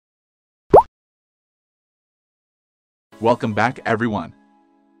Welcome back everyone.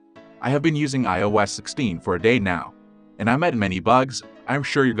 I have been using iOS 16 for a day now, and I met many bugs. I'm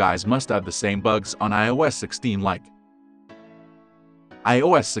sure you guys must have the same bugs on iOS 16 like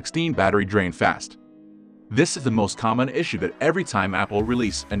iOS 16 battery drain fast. This is the most common issue that every time Apple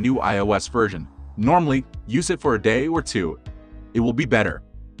release a new iOS version. Normally, use it for a day or two. It will be better.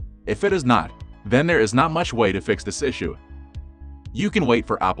 If it is not, then there is not much way to fix this issue. You can wait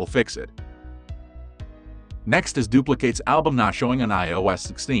for Apple fix it. Next is duplicates album not showing on iOS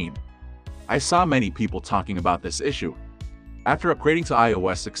 16. I saw many people talking about this issue. After upgrading to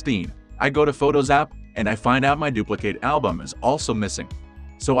iOS 16, I go to Photos app and I find out my duplicate album is also missing.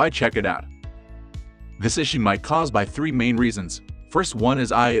 So I check it out. This issue might caused by three main reasons. First one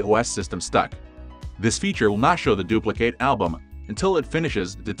is iOS system stuck. This feature will not show the duplicate album until it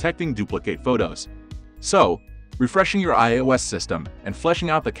finishes detecting duplicate photos. So, refreshing your iOS system and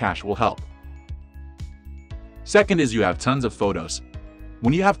fleshing out the cache will help. Second is you have tons of photos.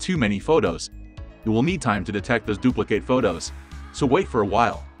 When you have too many photos, you will need time to detect those duplicate photos, so wait for a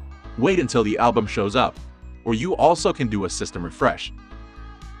while. Wait until the album shows up, or you also can do a system refresh.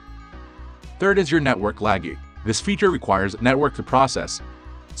 Third is your network laggy. This feature requires network to process,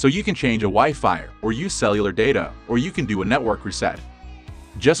 so you can change a Wi-Fi or use cellular data, or you can do a network reset.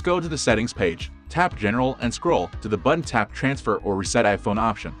 Just go to the settings page, tap General and scroll to the button tap Transfer or Reset iPhone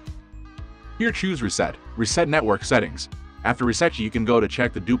option. Here choose Reset, Reset Network Settings. After reset you can go to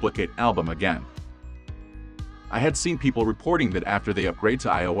check the duplicate album again. I had seen people reporting that after they upgrade to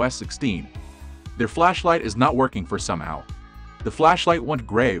iOS 16, their flashlight is not working for somehow. The flashlight went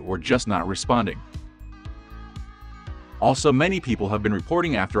gray or just not responding. Also, many people have been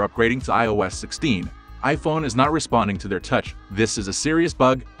reporting after upgrading to iOS 16, iPhone is not responding to their touch. This is a serious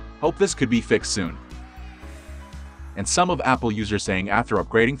bug. Hope this could be fixed soon. And some of Apple users saying after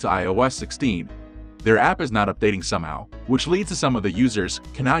upgrading to iOS 16, their app is not updating somehow, which leads to some of the users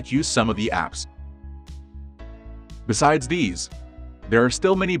cannot use some of the apps. Besides these, there are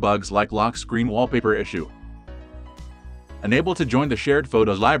still many bugs like lock screen wallpaper issue, unable to join the shared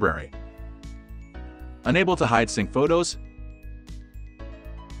photos library, unable to hide sync photos,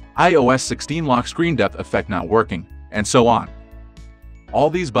 iOS 16 lock screen depth effect not working, and so on. All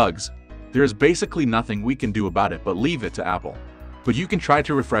these bugs, there is basically nothing we can do about it but leave it to Apple. But you can try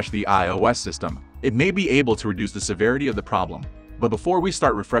to refresh the iOS system. It may be able to reduce the severity of the problem. But before we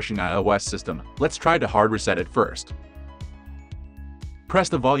start refreshing iOS system, let's try to hard reset it first. Press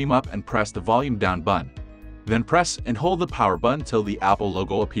the volume up and press the volume down button. Then press and hold the power button till the Apple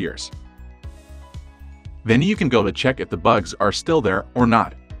logo appears. Then you can go to check if the bugs are still there or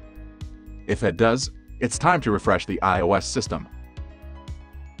not. If it does, it's time to refresh the iOS system.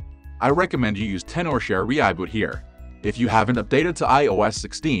 I recommend you use Tenorshare ReiBoot here. If you haven't updated to iOS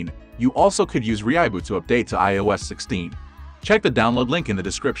 16, you also could use ReiBoot to update to iOS 16. Check the download link in the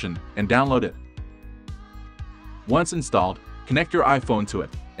description and download it. Once installed, connect your iPhone to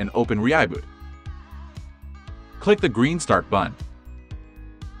it and open ReiBoot. Click the green Start button.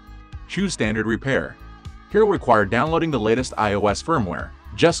 Choose Standard Repair. Here will require downloading the latest iOS firmware.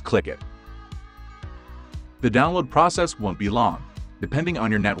 Just click it. The download process won't be long, depending on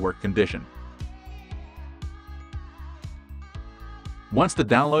your network condition. Once the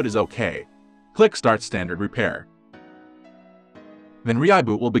download is okay, click Start Standard Repair. Then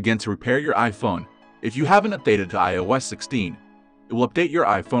ReiBoot will begin to repair your iPhone. If you haven't updated to iOS 16, it will update your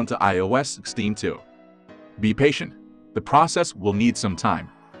iPhone to iOS 16 too. Be patient. The process will need some time.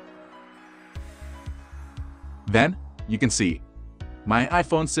 Then, you can see, my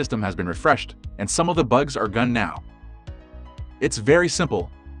iPhone system has been refreshed and some of the bugs are gone now. It's very simple.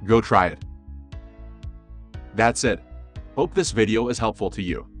 Go try it. That's it. Hope this video is helpful to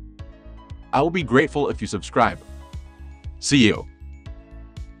you. I will be grateful if you subscribe. See you.